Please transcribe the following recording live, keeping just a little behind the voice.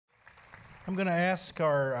I'm going to ask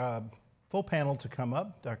our full panel to come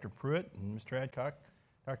up, Dr. Pruett and Mr. Adcock.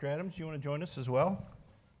 Dr. Adams, you want to join us as well?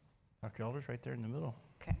 Dr. Elders right there in the middle.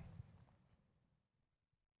 Okay.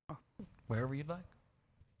 Oh, wherever you'd like.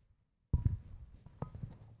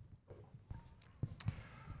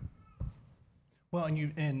 Well,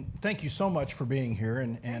 and thank you so much for being here,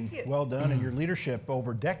 and well done in your leadership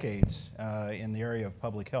over decades in the area of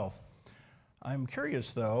public health. I'm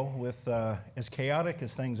curious, though, with as chaotic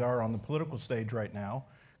as things are on the political stage right now,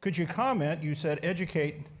 could you comment? You said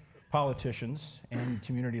educate politicians and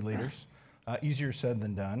community leaders. Easier said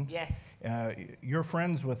than done. Yes. You're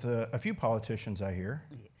friends with a few politicians, I hear.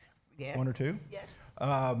 Yes. One or two? Yes.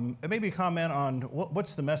 Maybe comment on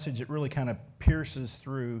what's the message that really kind of pierces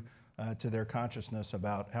through to their consciousness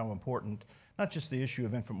about how important, not just the issue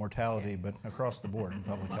of infant mortality, but across the board in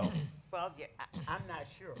public health. Well, yeah, I'm not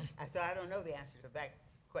sure. So I don't know the answer to that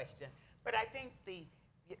question. But I think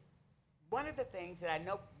one of the things that I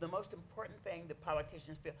know, the most important thing that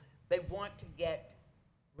politicians feel, they want to get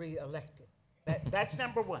re-elected. That's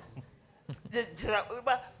number one. But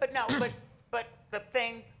the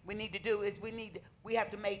thing we need to do is we have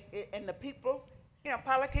to make it, and the people,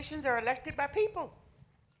 politicians are elected by people.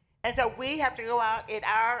 And so we have to go out in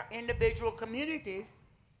our individual communities,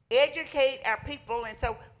 educate our people, and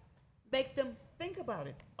so make them think about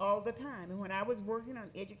it all the time. And when I was working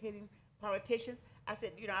on educating politicians, I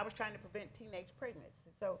said, I was trying to prevent teenage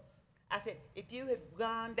pregnancy. So I said, if you had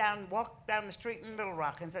walked down the street in Little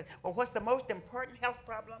Rock and said, well, what's the most important health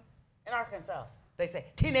problem in Arkansas? They say,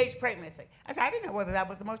 teenage pregnancy. I said, I didn't know whether that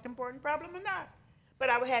was the most important problem or not.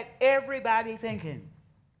 But I had everybody thinking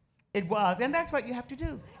it was, and that's what you have to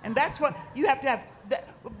do. And that's what you have to have.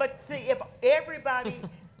 But see, if everybody,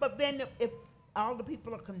 but then if all the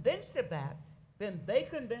people are convinced of that, then they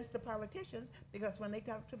convince the politicians, because when they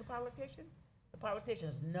talk to the politicians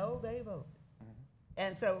know they vote. Mm-hmm.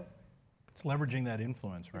 And so it's leveraging that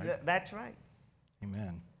influence, right? That's right.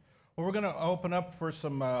 Amen. Well, we're going to open up for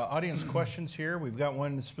some audience questions here. We've got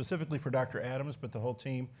one specifically for Dr. Adams, but the whole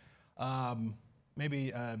team.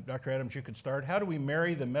 Maybe, Dr. Adams, you could start. How do we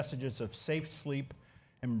marry the messages of safe sleep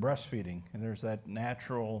and breastfeeding? And there's that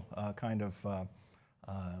natural kind of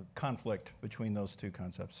conflict between those two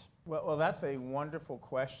concepts. Well, that's a wonderful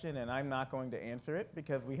question, and I'm not going to answer it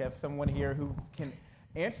because we have someone here who can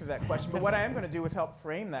answer that question. But what I am going to do is help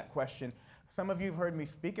frame that question. Some of you have heard me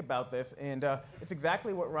speak about this, and it's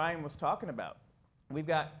exactly what Ryan was talking about. We've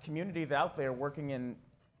got communities out there working in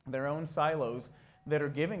their own silos that are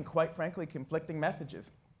giving, quite frankly, conflicting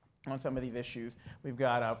messages on some of these issues. We've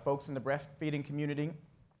got folks in the breastfeeding community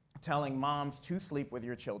telling moms to sleep with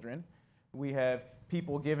your children. We have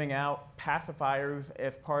people giving out pacifiers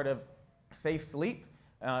as part of safe sleep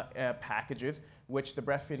packages, which the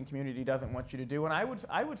breastfeeding community doesn't want you to do. And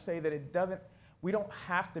I would say that we don't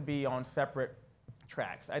have to be on separate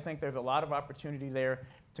tracks. I think there's a lot of opportunity there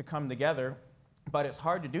to come together. But it's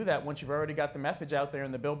hard to do that once you've already got the message out there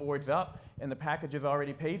and the billboard's up and the package is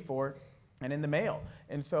already paid for and in the mail.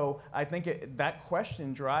 And so I think that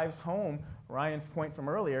question drives home Ryan's point from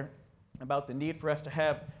earlier about the need for us to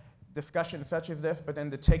have discussions such as this, but then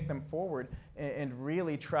to take them forward and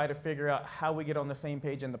really try to figure out how we get on the same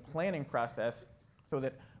page in the planning process so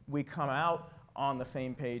that we come out on the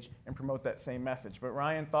same page and promote that same message. But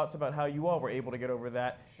Ryan, thoughts about how you all were able to get over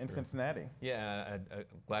that in Cincinnati? Yeah, I'm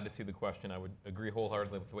glad to see the question. I would agree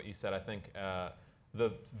wholeheartedly with what you said. I think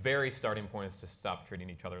the very starting point is to stop treating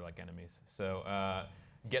each other like enemies. So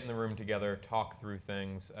get in the room together, talk through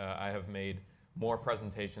things. I have made more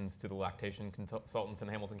presentations to the lactation consultants in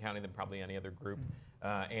Hamilton County than probably any other group.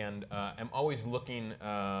 And I'm always looking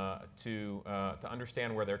to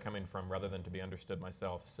understand where they're coming from rather than to be understood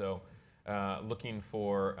myself. So looking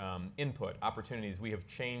for input, opportunities. We have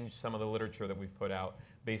changed some of the literature that we've put out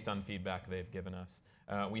based on feedback they've given us.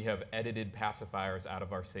 We have edited pacifiers out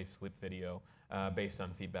of our safe sleep video based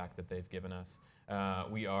on feedback that they've given us.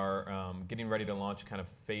 We are getting ready to launch kind of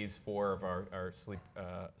phase 4 of our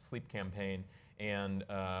sleep campaign. And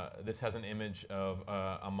this has an image of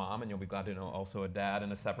a mom, and you'll be glad to know also a dad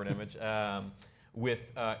in a separate image. With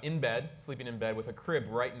sleeping in bed with a crib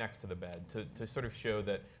right next to the bed to sort of show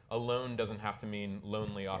that alone doesn't have to mean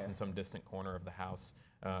lonely off in some distant corner of the house.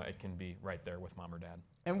 It can be right there with mom or dad.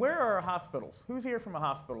 And where are our hospitals? Who's here from a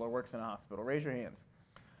hospital or works in a hospital? Raise your hands.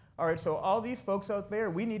 All right, so all these folks out there,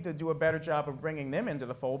 we need to do a better job of bringing them into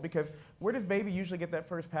the fold, because where does baby usually get that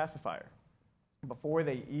first pacifier? Before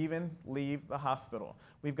they even leave the hospital.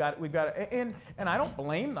 We've got, and I don't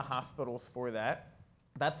blame the hospitals for that.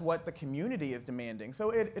 That's what the community is demanding.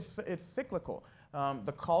 So it's cyclical.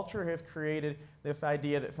 The culture has created this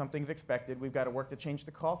idea that something's expected. We've got to work to change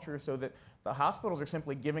the culture so that the hospitals are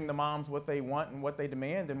simply giving the moms what they want and what they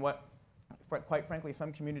demand and what, quite frankly,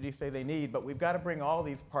 some communities say they need. But we've got to bring all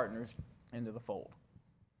these partners into the fold.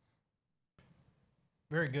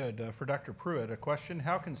 Very good. For Dr. Pruett, a question: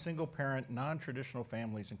 how can single-parent, non-traditional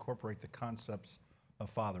families incorporate the concepts of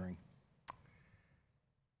fathering?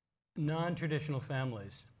 Non-traditional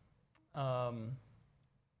families.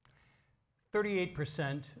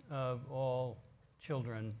 38% of all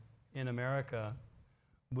children in America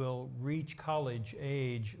will reach college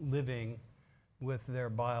age living with their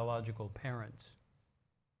biological parents.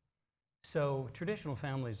 So traditional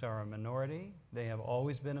families are a minority. They have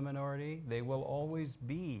always been a minority. They will always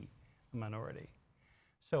be a minority.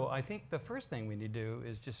 So I think the first thing we need to do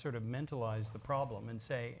is just sort of mentalize the problem and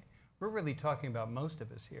say, we're really talking about most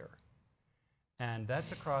of us here. And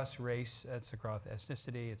that's across race, that's across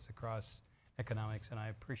ethnicity, it's across economics, and I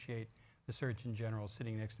appreciate the Surgeon General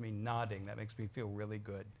sitting next to me nodding. That makes me feel really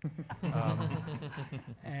good.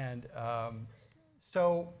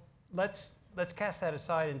 So let's cast that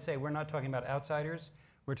aside and say we're not talking about outsiders.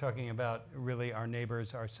 We're talking about really our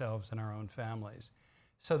neighbors, ourselves, and our own families.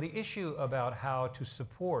 So the issue about how to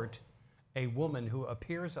support a woman who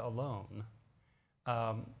appears alone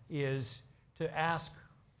is to ask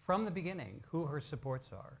from the beginning who her supports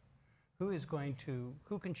are.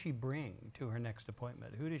 Who can she bring to her next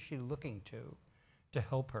appointment? Who is she looking to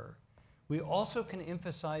help her? We also can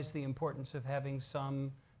emphasize the importance of having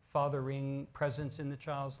some fathering presence in the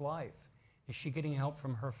child's life. Is she getting help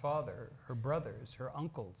from her father, her brothers, her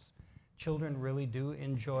uncles? Children really do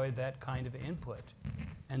enjoy that kind of input.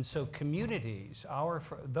 And so communities,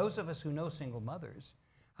 those of us who know single mothers,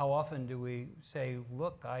 how often do we say,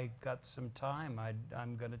 look, I got some time,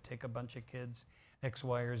 I'm gonna take a bunch of kids X,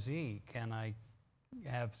 Y, or Z. Can I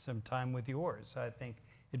have some time with yours? I think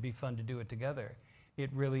it'd be fun to do it together.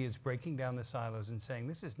 It really is breaking down the silos and saying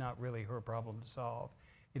this is not really her problem to solve.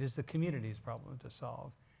 It is the community's problem to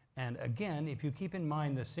solve. And again, if you keep in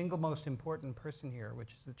mind the single most important person here,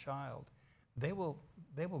 which is the child, they will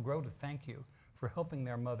grow to thank you for helping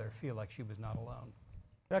their mother feel like she was not alone.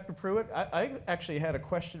 Dr. Pruett, I actually had a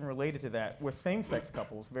question related to that. With same-sex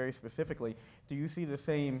couples, very specifically, do you see the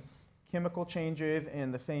same chemical changes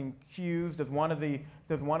and the same cues? Does one of the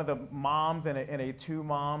moms in a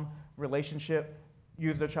two-mom relationship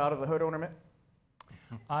use their child as a hood ornament?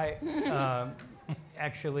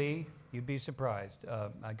 Actually, you'd be surprised.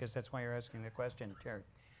 I guess that's why you're asking the question, Terry.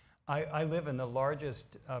 I live in the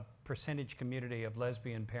largest percentage community of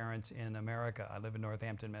lesbian parents in America. I live in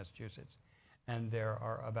Northampton, Massachusetts, and there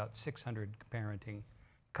are about 600 parenting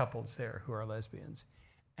couples there who are lesbians.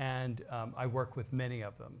 And I work with many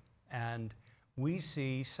of them. And we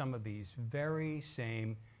see some of these very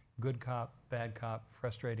same good cop, bad cop,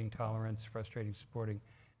 frustrating tolerance, frustrating supporting,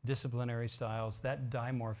 disciplinary styles, that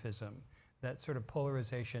dimorphism, that sort of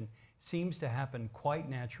polarization seems to happen quite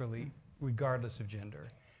naturally regardless of gender.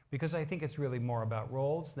 Because I think it's really more about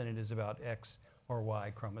roles than it is about X or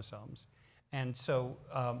Y chromosomes. And so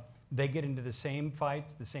they get into the same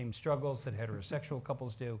fights, the same struggles that heterosexual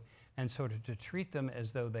couples do, and so to treat them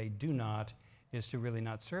as though they do not is to really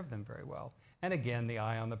not serve them very well. And again, the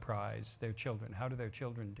eye on the prize, their children. How do their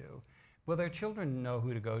children do? Well, their children know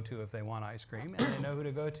who to go to if they want ice cream, and they know who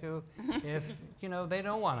to go to if they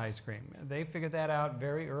don't want ice cream. They figured that out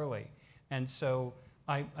very early. And so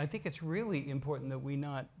I think it's really important that we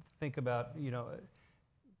not think about,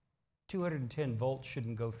 210 volts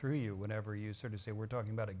shouldn't go through you whenever you sort of say, we're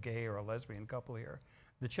talking about a gay or a lesbian couple here.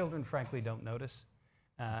 The children, frankly, don't notice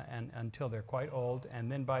and until they're quite old. And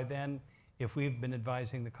then by then, if we've been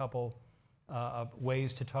advising the couple of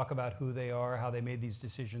ways to talk about who they are, how they made these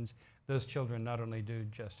decisions, those children not only do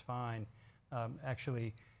just fine,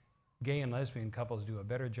 actually, gay and lesbian couples do a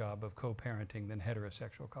better job of co-parenting than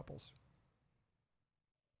heterosexual couples.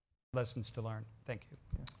 Lessons to learn. Thank you.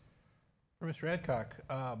 For Mr. Adcock,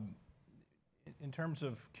 in terms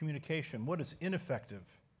of communication, what is ineffective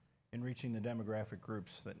in reaching the demographic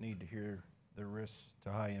groups that need to hear the risks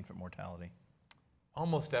to high infant mortality?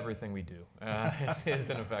 Almost everything we do is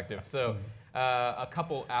ineffective. So a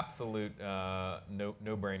couple absolute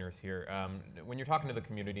no-brainers here. When you're talking to the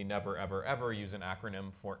community, never, ever, ever use an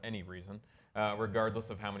acronym for any reason, regardless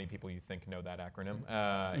of how many people you think know that acronym.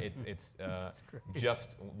 It's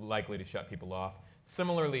just likely to shut people off.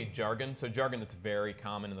 Similarly, jargon. So jargon that's very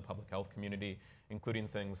common in the public health community, including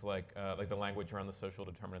things like the language around the social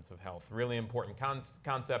determinants of health. Really important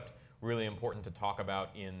concept, really important to talk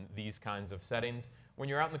about in these kinds of settings. when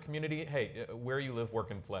you're out in the community, hey, where you live, work,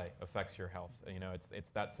 and play affects your health. You know,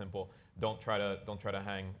 it's that simple. Don't try to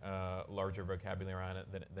hang larger vocabulary around it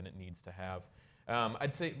than it needs to have.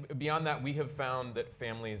 I'd say beyond that, we have found that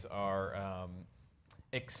families are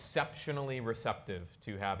exceptionally receptive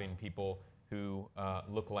to having people who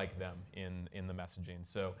look like them in the messaging.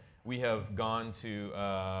 So we have gone to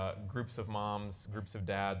groups of moms, groups of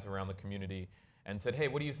dads around the community, and said, hey,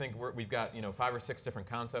 what do you think? We've got 5 or 6 different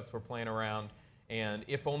concepts we're playing around, and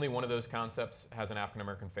if only one of those concepts has an African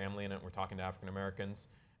American family in it, we're talking to African Americans,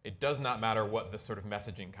 it does not matter what the sort of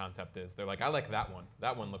messaging concept is. They're like, I like that one.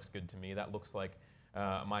 That one looks good to me. That looks like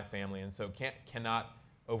my family. And so cannot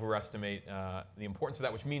overestimate the importance of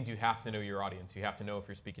that, which means you have to know your audience. You have to know if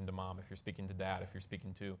you're speaking to mom, if you're speaking to dad, if you're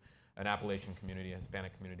speaking to an Appalachian community, a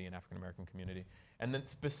Hispanic community, an African American community. And then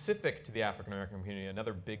specific to the African American community,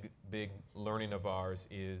 another big learning of ours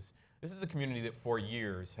is this is a community that for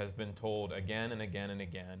years has been told again and again and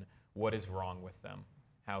again what is wrong with them,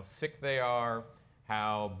 how sick they are,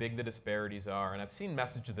 how big the disparities are. And I've seen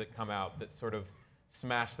messages that come out that sort of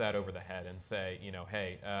smash that over the head and say,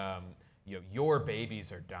 hey, your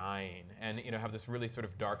babies are dying, and have this really sort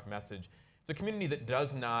of dark message. It's a community that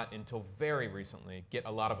does not, until very recently, get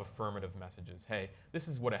a lot of affirmative messages. Hey, this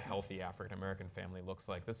is what a healthy African American family looks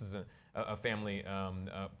like. This is a family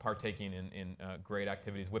partaking in great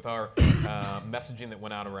activities. With our messaging that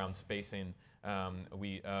went out around spacing,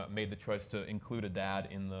 we made the choice to include a dad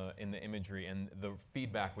in the imagery, and the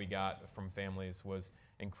feedback we got from families was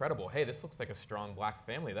incredible. Hey, this looks like a strong black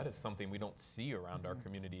family. That is something we don't see around our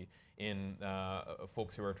community in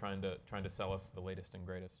folks who are trying to sell us the latest and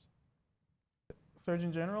greatest.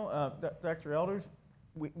 Surgeon General, Dr. Elders,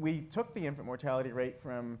 we took the infant mortality rate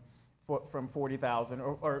from 40,000,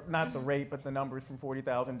 or not the rate, but the numbers from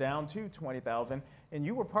 40,000 down to 20,000, and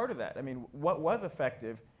you were part of that. I mean, what was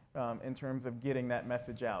effective in terms of getting that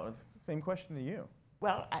message out? Same question to you.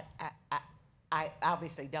 Well, I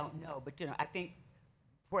obviously don't know, but I think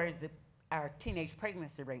whereas our teenage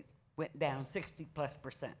pregnancy rate went down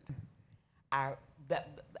 60+%, I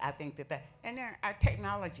think that and then our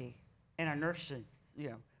technology and our nurses,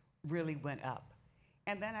 really went up,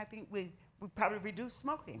 and then I think we probably reduced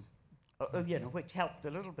smoking, which helped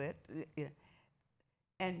a little bit,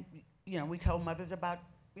 and we told mothers about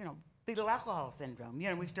fetal alcohol syndrome.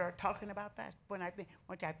 We started talking about that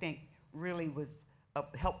which I think really was a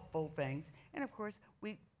helpful things, and of course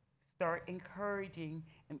we start encouraging,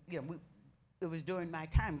 and it was during my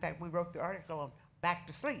time. In fact, we wrote the article on back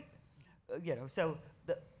to sleep, so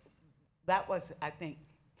that was, I think,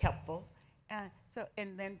 helpful.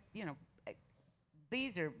 And then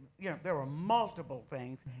these are there were multiple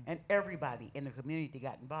things, and everybody in the community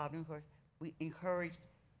got involved. And of course, we encouraged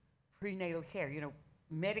prenatal care.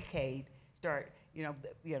 Medicaid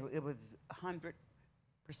it was 100%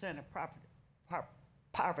 of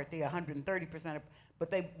poverty, 130% of,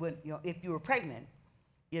 but they went, if you were pregnant,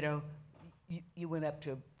 you went up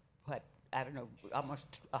to what, I don't know,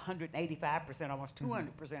 almost 185%, almost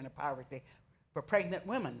 200% of poverty for pregnant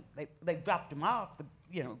women. They dropped them off,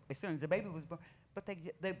 as soon as the baby was born, but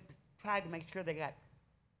they tried to make sure they got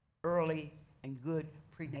early and good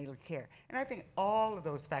prenatal care. And I think all of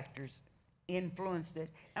those factors influenced it,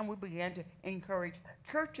 and we began to encourage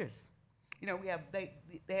churches. They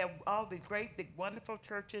have all these great, big, wonderful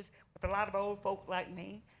churches with a lot of old folk like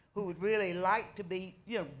me who would really like to be,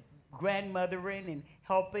 grandmothering and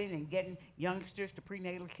helping and getting youngsters to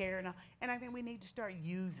prenatal care and all. And I think we need to start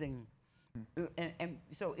using. And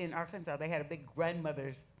so in Arkansas, they had a big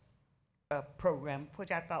grandmothers program, which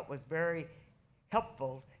I thought was very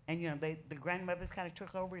helpful. And the grandmothers kind of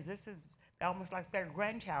took over. This is almost like their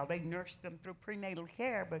grandchild. They nursed them through prenatal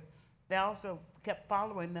care, but they also kept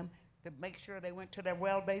following them to make sure they went to their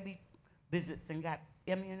well baby visits and got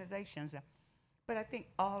immunizations. But I think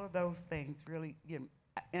all of those things really,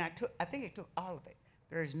 and I think it took all of it.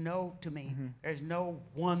 There's no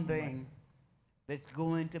one thing that's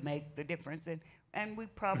going to make the difference. And we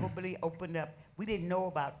probably opened up. We didn't know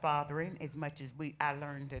about fathering as much as I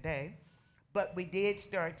learned today, but we did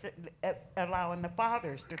start allowing the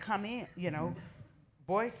fathers to come in,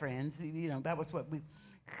 boyfriends, that was what we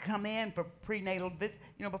come in for prenatal visits.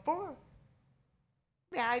 Before,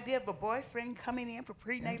 the idea of a boyfriend coming in for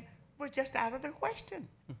prenatal was just out of the question.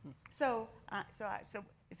 So I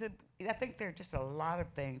think there are just a lot of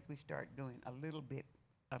things we start doing a little bit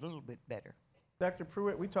better. Dr.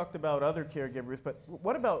 Pruett, we talked about other caregivers, but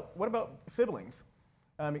what about siblings?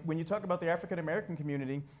 When you talk about the African American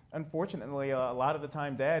community, unfortunately, a lot of the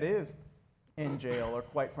time Dad is in jail or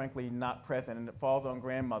quite frankly not present, and it falls on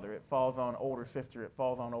grandmother, it falls on older sister, it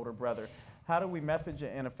falls on older brother. How do we message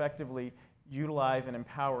and effectively utilize and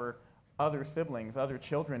empower other siblings, other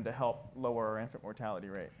children to help lower our infant mortality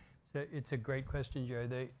rate? So it's a great question,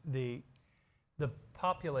 Jerry. The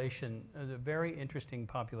population, a very interesting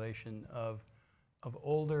population of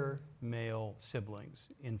older male siblings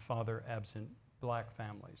in father-absent Black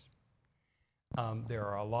families. There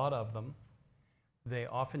are a lot of them. They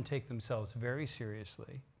often take themselves very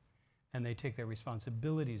seriously, and they take their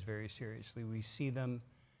responsibilities very seriously. We see them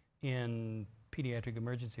in pediatric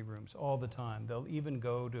emergency rooms all the time. They'll even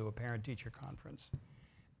go to a parent-teacher conference.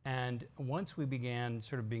 And once we began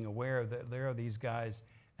sort of being aware that there are these guys,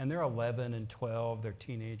 and they're 11 and 12, they're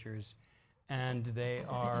teenagers, and they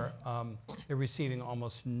are they're receiving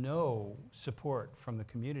almost no support from the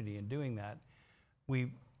community in doing that.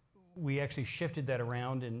 We actually shifted that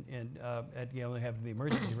around at Yale and have the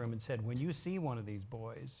emergency room and said, when you see one of these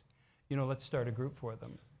boys, let's start a group for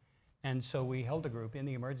them. And so we held a group in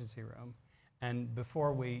the emergency room, and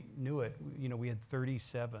before we knew it, we had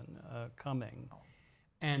 37 coming.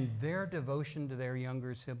 And their devotion to their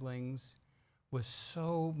younger siblings was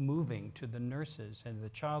so moving to the nurses and the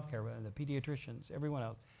childcare and the pediatricians, everyone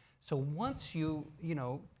else. So once you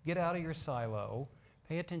get out of your silo,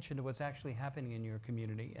 pay attention to what's actually happening in your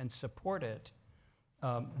community and support it,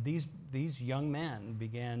 these young men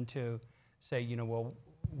began to say, well,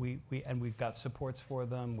 we've got supports for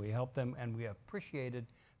them, we helped them, and we appreciated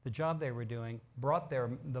the job they were doing, brought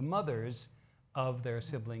the mothers of their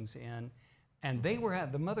siblings in, and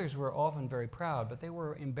the mothers were often very proud, but they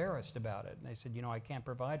were embarrassed about it. And they said, I can't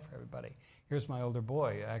provide for everybody. Here's my older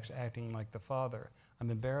boy acting like the father.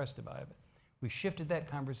 I'm embarrassed about it. We shifted that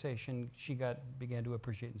conversation. She began to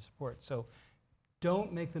appreciate and support. So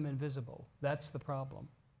don't make them invisible. That's the problem.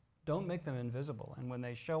 Don't make them invisible. And when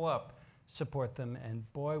they show up, support them. And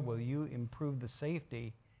boy, will you improve the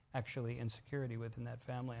safety, actually, and security within that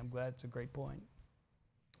family. I'm glad it's a great point.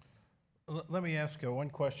 Let me ask one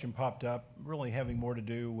question popped up, really having more to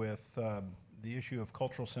do with the issue of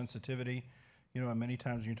cultural sensitivity. Many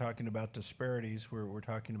times when you're talking about disparities, we're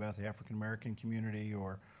talking about the African American community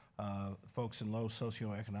or folks in low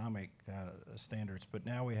socioeconomic standards. But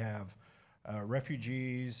now we have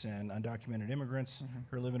refugees and undocumented immigrants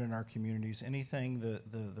who are living in our communities. Anything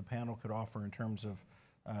the panel could offer in terms of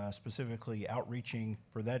specifically outreaching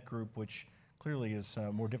for that group, which clearly is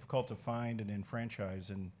more difficult to find and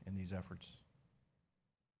enfranchise in these efforts?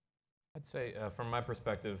 I'd say, from my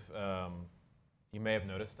perspective, you may have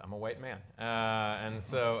noticed I'm a white man. And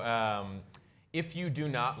so if you do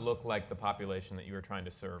not look like the population that you are trying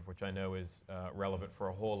to serve, which I know is relevant for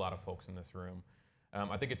a whole lot of folks in this room,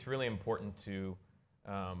 I think it's really important to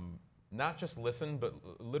not just listen, but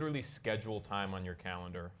literally schedule time on your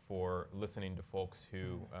calendar for listening to folks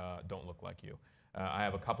who don't look like you. I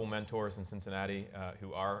have a couple mentors in Cincinnati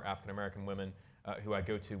who are African American women who I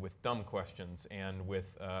go to with dumb questions, and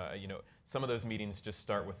with some of those meetings just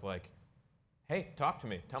start with like, "Hey, talk to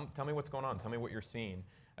me. Tell me what's going on. Tell me what you're seeing,"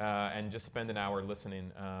 and just spend an hour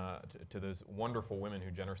listening to those wonderful women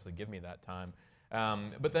who generously give me that time.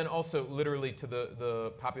 But then also literally to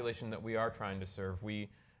the population that we are trying to serve. We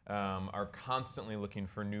are constantly looking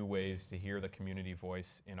for new ways to hear the community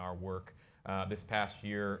voice in our work. This past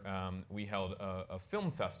year, we held a film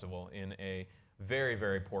festival in a very,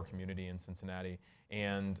 very poor community in Cincinnati.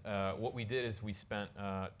 And what we did is we spent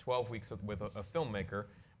 12 weeks with a filmmaker.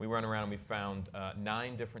 We went around and we found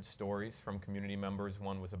 9 different stories from community members.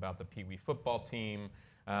 One was about the Pee Wee football team.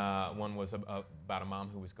 One was about a mom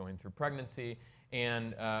who was going through pregnancy.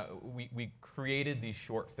 And we created these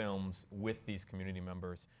short films with these community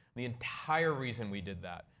members. The entire reason we did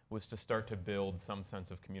that was to start to build some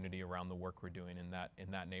sense of community around the work we're doing in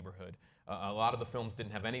that neighborhood. A lot of the films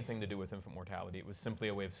didn't have anything to do with infant mortality. It was simply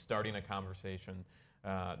a way of starting a conversation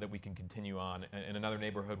that we can continue on. In another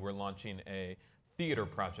neighborhood, we're launching a theater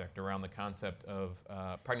project around the concept of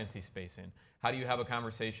pregnancy spacing. How do you have a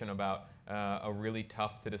conversation about a really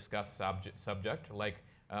tough to discuss subject like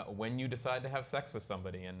when you decide to have sex with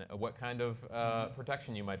somebody and what kind of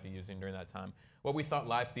protection you might be using during that time? Well, we thought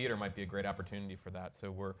live theater might be a great opportunity for that, so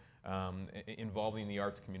we're involving the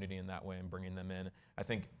arts community in that way and bringing them in. I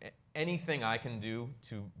think anything I can do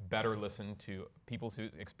to better listen to people's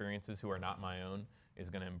experiences who are not my own is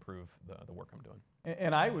going to improve the work I'm doing.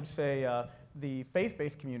 And I would say the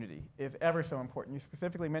faith-based community is ever so important. You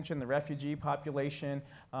specifically mentioned the refugee population,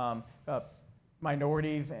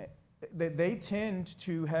 minorities. They tend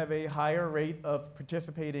to have a higher rate of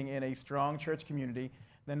participating in a strong church community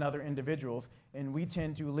than other individuals, and we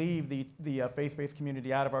tend to leave the faith-based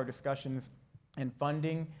community out of our discussions in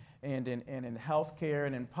funding and in healthcare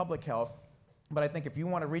and in public health. But I think if you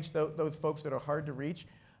want to reach those folks that are hard to reach,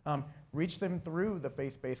 reach them through the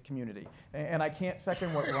faith-based community. And I can't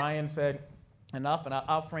second what Ryan said enough, and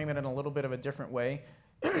I'll frame it in a little bit of a different way.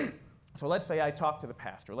 So let's say I talk to the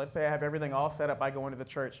pastor. Let's say I have everything all set up. I go into the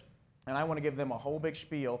church, and I want to give them a whole big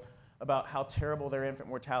spiel about how terrible their infant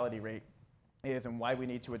mortality rate is and why we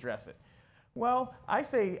need to address it. Well, I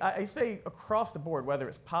say across the board, whether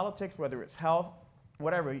it's politics, whether it's health,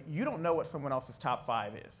 whatever, you don't know what someone else's top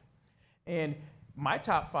 5 is. And my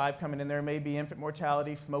top 5 coming in there may be infant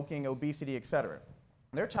mortality, smoking, obesity, et cetera.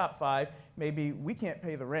 Their top 5 may be, we can't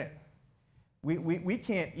pay the rent. We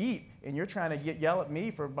can't eat, and you're trying to yell at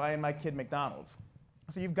me for buying my kid McDonald's.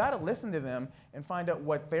 So you've got to listen to them and find out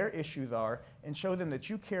what their issues are and show them that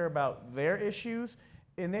you care about their issues,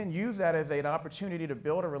 and then use that as an opportunity to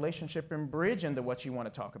build a relationship and bridge into what you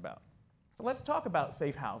want to talk about. So let's talk about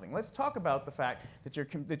safe housing. Let's talk about the fact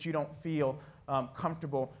that you don't feel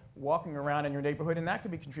comfortable walking around in your neighborhood, and that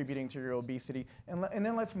could be contributing to your obesity. And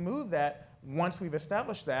then let's move that, once we've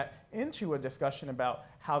established that, into a discussion about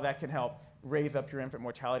how that can help raise up your infant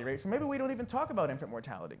mortality rate. So maybe we don't even talk about infant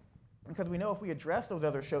mortality, because we know if we address those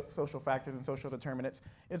other social factors and social determinants,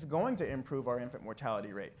 it's going to improve our infant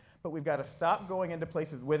mortality rate. But we've got to stop going into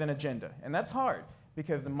places with an agenda. And that's hard,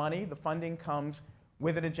 because the money, the funding comes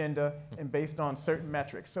with an agenda and based on certain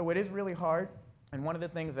metrics. So it is really hard. And one of the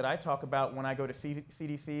things that I talk about when I go to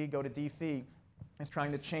CDC, go to DC, is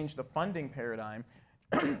trying to change the funding paradigm,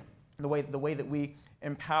 the way that we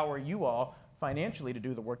empower you all financially to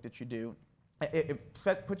do the work that you do. It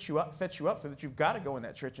sets you up so that you've got to go in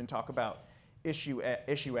that church and talk about issue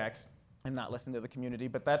X and not listen to the community.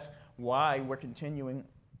 But that's why we're continuing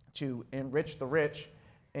to enrich the rich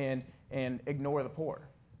and ignore the poor.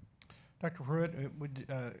 Dr. Pruett,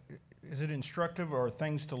 is it instructive or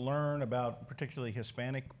things to learn about particularly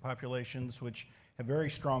Hispanic populations, which have very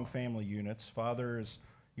strong family units? Father is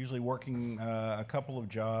usually working a couple of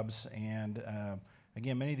jobs, and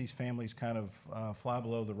again, many of these families kind of fly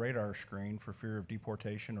below the radar screen for fear of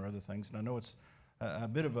deportation or other things. And I know it's a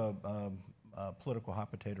bit of a political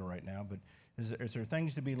hot potato right now, but is there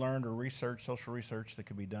things to be learned or research, social research, that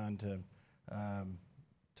could be done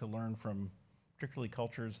to learn from particularly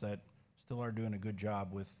cultures that still are doing a good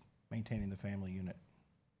job with maintaining the family unit?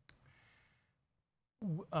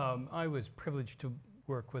 I was privileged to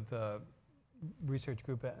work with a research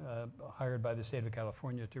group hired by the state of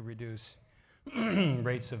California to reduce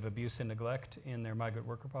rates of abuse and neglect in their migrant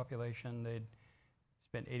worker population. They'd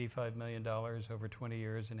spent $85 million over 20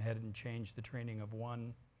 years and hadn't changed the training of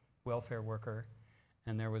one welfare worker.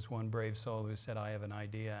 And there was one brave soul who said, I have an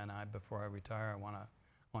idea, and before I retire, I want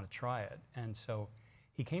to try it. And so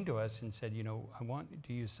he came to us and said, I want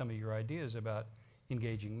to use some of your ideas about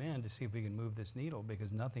engaging men to see if we can move this needle,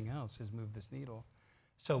 because nothing else has moved this needle.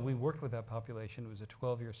 So we worked with that population. It was a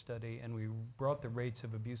 12-year study, and we brought the rates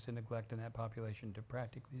of abuse and neglect in that population to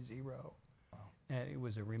practically 0. Wow. And it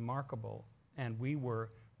was a remarkable, and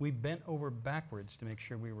we bent over backwards to make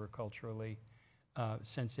sure we were culturally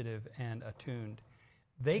sensitive and attuned.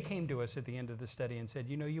 They came to us at the end of the study and said,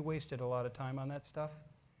 you wasted a lot of time on that stuff,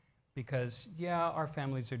 because our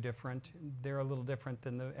families are different. They're a little different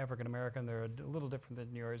than the African American. They're a little different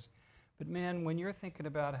than yours. But man, when you're thinking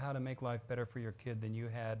about how to make life better for your kid than you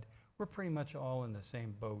had, we're pretty much all in the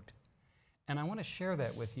same boat. And I want to share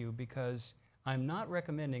that with you, because I'm not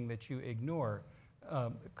recommending that you ignore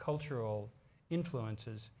cultural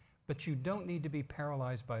influences, but you don't need to be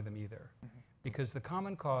paralyzed by them either. Mm-hmm. Because the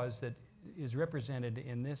common cause that is represented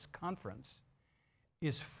in this conference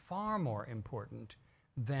is far more important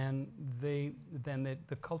than the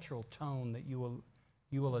cultural tone that you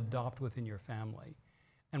will adopt within your family.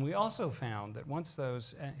 And we also found that once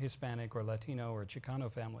those Hispanic or Latino or Chicano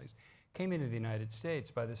families came into the United States,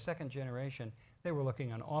 by the second generation, they were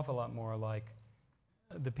looking an awful lot more like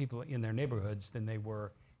the people in their neighborhoods than they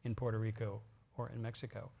were in Puerto Rico or in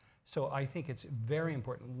Mexico. So I think it's very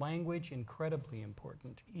important. Language, incredibly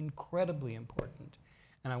important, incredibly important.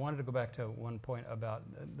 And I wanted to go back to one point about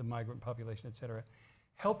the migrant population, et cetera.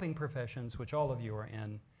 Helping professions, which all of you are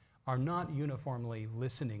in, are not uniformly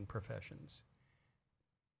listening professions.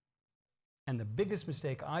 And the biggest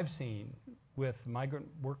mistake I've seen with migrant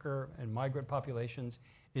worker and migrant populations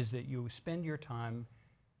is that you spend your time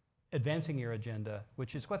advancing your agenda,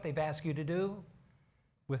 which is what they've asked you to do,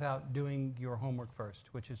 without doing your homework first,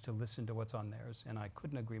 which is to listen to what's on theirs. And I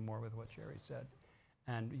couldn't agree more with what Sherry said.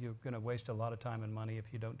 And you're going to waste a lot of time and money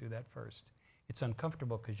if you don't do that first. It's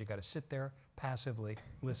uncomfortable because you got to sit there passively,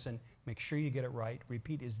 listen, make sure you get it right,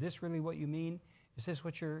 repeat, is this really what you mean? Is this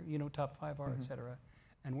what your top 5 are, et cetera?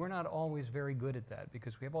 And we're not always very good at that,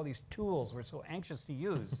 because we have all these tools we're so anxious to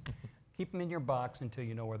use. Keep them in your box until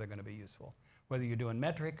you know where they're going to be useful, whether you're doing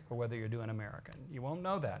metric or whether you're doing American. You won't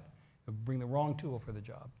know that. You'll bring the wrong tool for the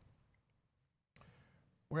job.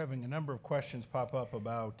 We're having a number of questions pop up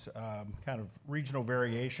about kind of regional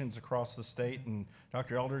variations across the state. And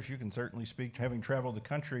Dr. Elders, you can certainly speak to having traveled the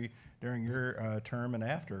country during your term and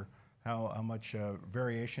after, how much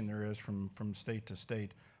variation there is from state to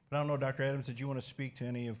state. But I don't know, Dr. Adams, did you want to speak to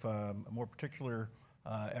any of more particular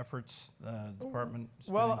efforts the department?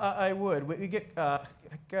 Well, I would. We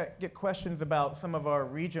get questions about some of our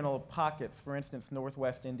regional pockets, for instance,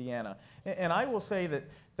 Northwest Indiana. And I will say that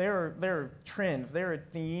there are trends, there are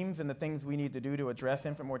themes and the things we need to do to address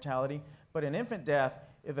infant mortality, but an infant death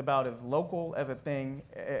is about as local as a thing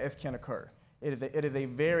as can occur. It is a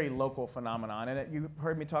very local phenomenon, and you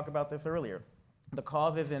heard me talk about this earlier. The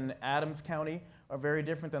causes in Adams County are very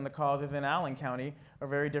different than the causes in Allen County, are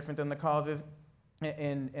very different than the causes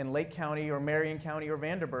in Lake County or Marion County or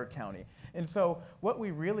Vanderburgh County. And so what we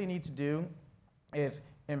really need to do is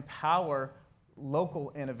empower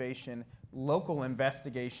local innovation, local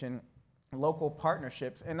investigation, local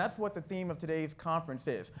partnerships, and that's what the theme of today's conference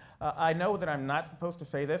is. I know that I'm not supposed to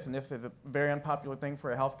say this, and this is a very unpopular thing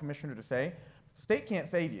for a health commissioner to say. The state can't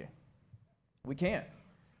save you. We can't.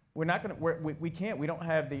 We're not going to. We can't. We don't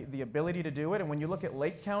have the ability to do it. And when you look at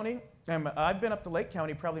Lake County, I've been up to Lake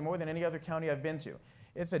County probably more than any other county I've been to.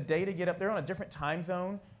 It's a day to get up there on a different time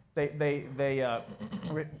zone. They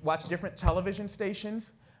watch different television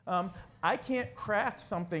stations. I can't craft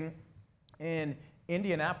something in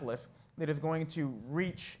Indianapolis that is going to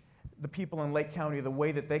reach the people in Lake County the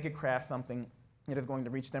way that they could craft something that is going to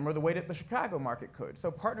reach them, or the way that the Chicago market could.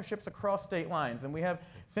 So partnerships across state lines. And we have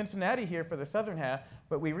Cincinnati here for the southern half,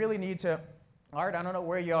 but we really need to, Art, I don't know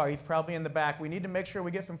where you are, he's probably in the back. We need to make sure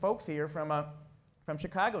we get some folks here from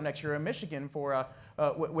Chicago next year, or Michigan, for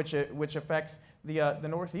which affects the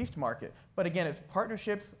Northeast market. But again, it's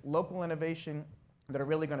partnerships, local innovation that are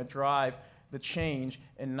really going to drive the change,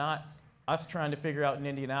 and not us trying to figure out in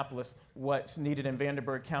Indianapolis what's needed in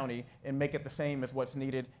Vanderburgh County and make it the same as what's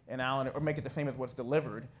needed in Allen, or make it the same as what's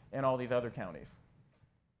delivered in all these other counties.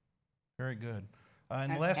 Very good.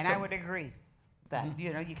 And I would agree that,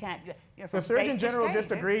 you can't, The from Surgeon state to General state,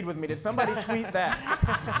 just agreed with me. Did somebody tweet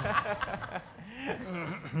that?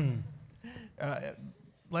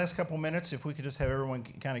 Last couple minutes, if we could just have everyone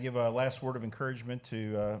kind of give a last word of encouragement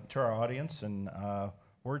to our audience and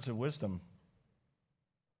words of wisdom.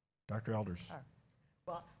 Dr. Elders.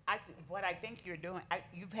 Well, what I think you're doing,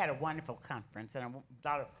 you've had a wonderful conference and a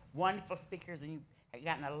lot of wonderful speakers, and you've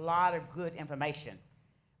gotten a lot of good information.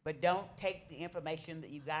 But don't take the information that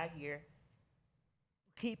you got here,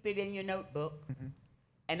 keep it in your notebook,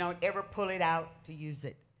 and don't ever pull it out to use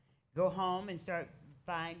it. Go home and start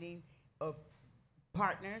finding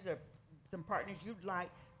partners, or some partners you'd like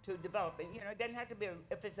to develop. And it doesn't have to be,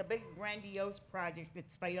 if it's a big grandiose project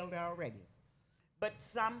that's failed already. But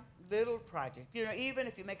some little project, even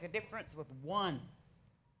if you make a difference with one,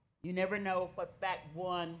 you never know what that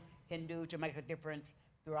one can do to make a difference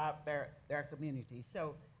throughout their community.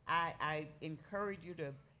 So I encourage you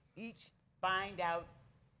to each find out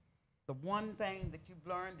the one thing that you've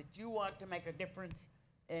learned that you want to make a difference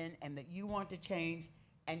in and that you want to change,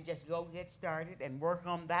 and just go get started and work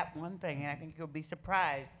on that one thing. And I think you'll be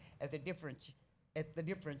surprised at the difference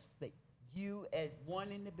that you as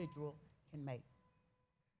one individual can make.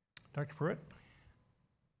 Dr. Pruett?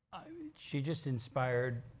 She just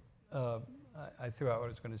inspired, I threw out what I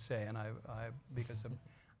was going to say, and because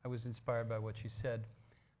I was inspired by what she said.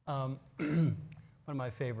 One of my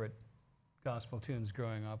favorite gospel tunes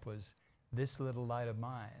growing up was "This Little Light of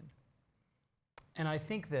Mine." And I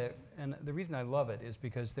think that, and the reason I love it is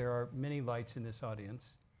because there are many lights in this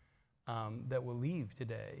audience that will leave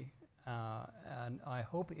today, and I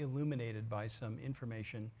hope illuminated by some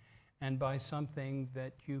information and by something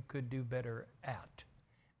that you could do better at.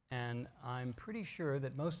 And I'm pretty sure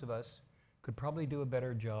that most of us could probably do a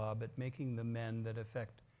better job at making the men that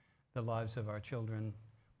affect the lives of our children,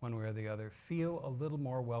 one way or the other, feel a little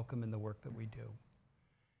more welcome in the work that we do.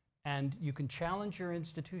 And you can challenge your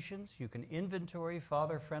institutions, you can inventory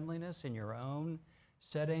father friendliness in your own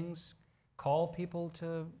settings, call people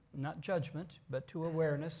to, not judgment, but to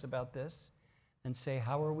awareness about this, and say,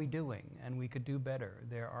 how are we doing? And we could do better.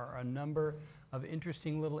 There are a number of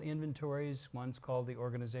interesting little inventories. One's called the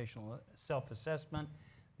Organizational Self-Assessment.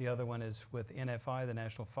 The other one is with NFI, the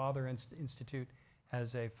National Father Institute,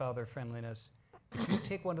 has a father friendliness. If you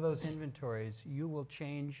take one of those inventories, you will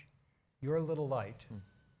change your little light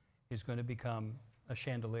is going to become a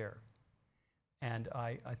chandelier. And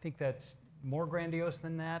I think that's more grandiose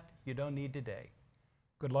than that. You don't need today.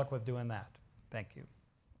 Good luck with doing that. Thank you.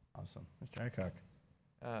 Awesome. Mr. Adcock.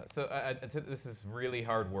 So I'd say this is really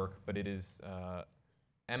hard work, but it is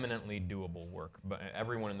eminently doable work. But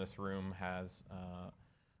everyone in this room has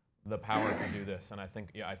the power to do this, and I think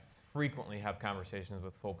I frequently have conversations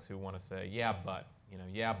with folks who want to say, "Yeah, but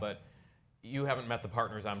you haven't met the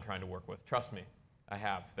partners I'm trying to work with." Trust me, I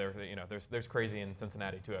have. There's crazy in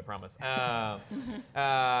Cincinnati too. I promise. Yeah,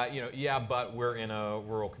 but we're in a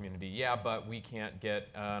rural community. Yeah, but we can't get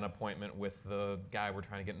an appointment with the guy we're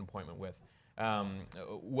trying to get an appointment with.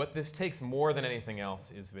 What this takes more than anything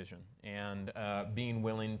else is vision and being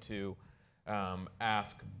willing to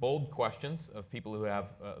ask bold questions of people who have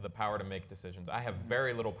the power to make decisions. I have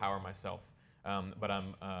very little power myself, but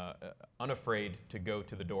I'm unafraid to go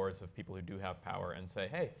to the doors of people who do have power and say,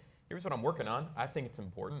 hey, here's what I'm working on. I think it's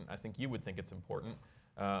important. I think you would think it's important.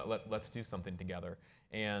 Let's do something together.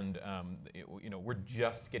 And we're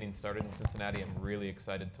just getting started in Cincinnati. I'm really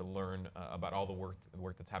excited to learn about all the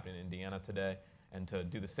work that's happening in Indiana today, and to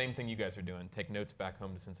do the same thing you guys are doing, take notes back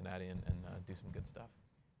home to Cincinnati and do some good stuff.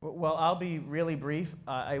 Well, I'll be really brief.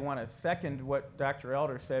 I want to second what Dr.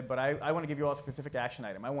 Elders said, but I want to give you all a specific action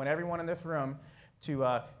item. I want everyone in this room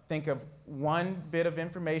to think of one bit of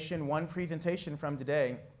information, one presentation from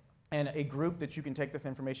today, and a group that you can take this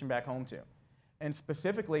information back home to. And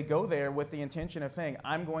specifically go there with the intention of saying,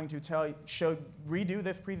 I'm going to redo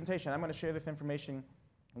this presentation. I'm going to share this information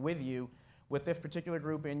with you, with this particular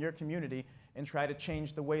group in your community, and try to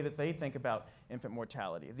change the way that they think about infant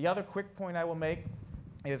mortality. The other quick point I will make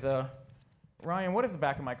is, Ryan, what does the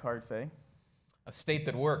back of my card say? A state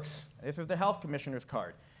that works. This is the health commissioner's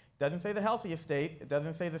card. It doesn't say the healthiest state. It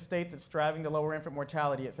doesn't say the state that's striving to lower infant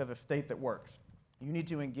mortality. It says a state that works. You need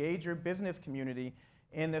to engage your business community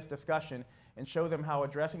in this discussion and show them how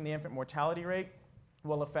addressing the infant mortality rate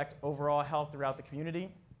will affect overall health throughout the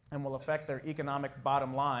community and will affect their economic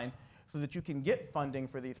bottom line, so that you can get funding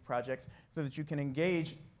for these projects, so that you can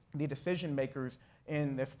engage the decision makers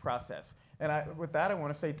in this process. And with that, I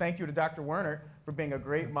want to say thank you to Dr. Wernert for being a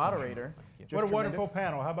great moderator. What a wonderful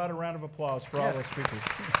panel. How about a round of applause for all our speakers?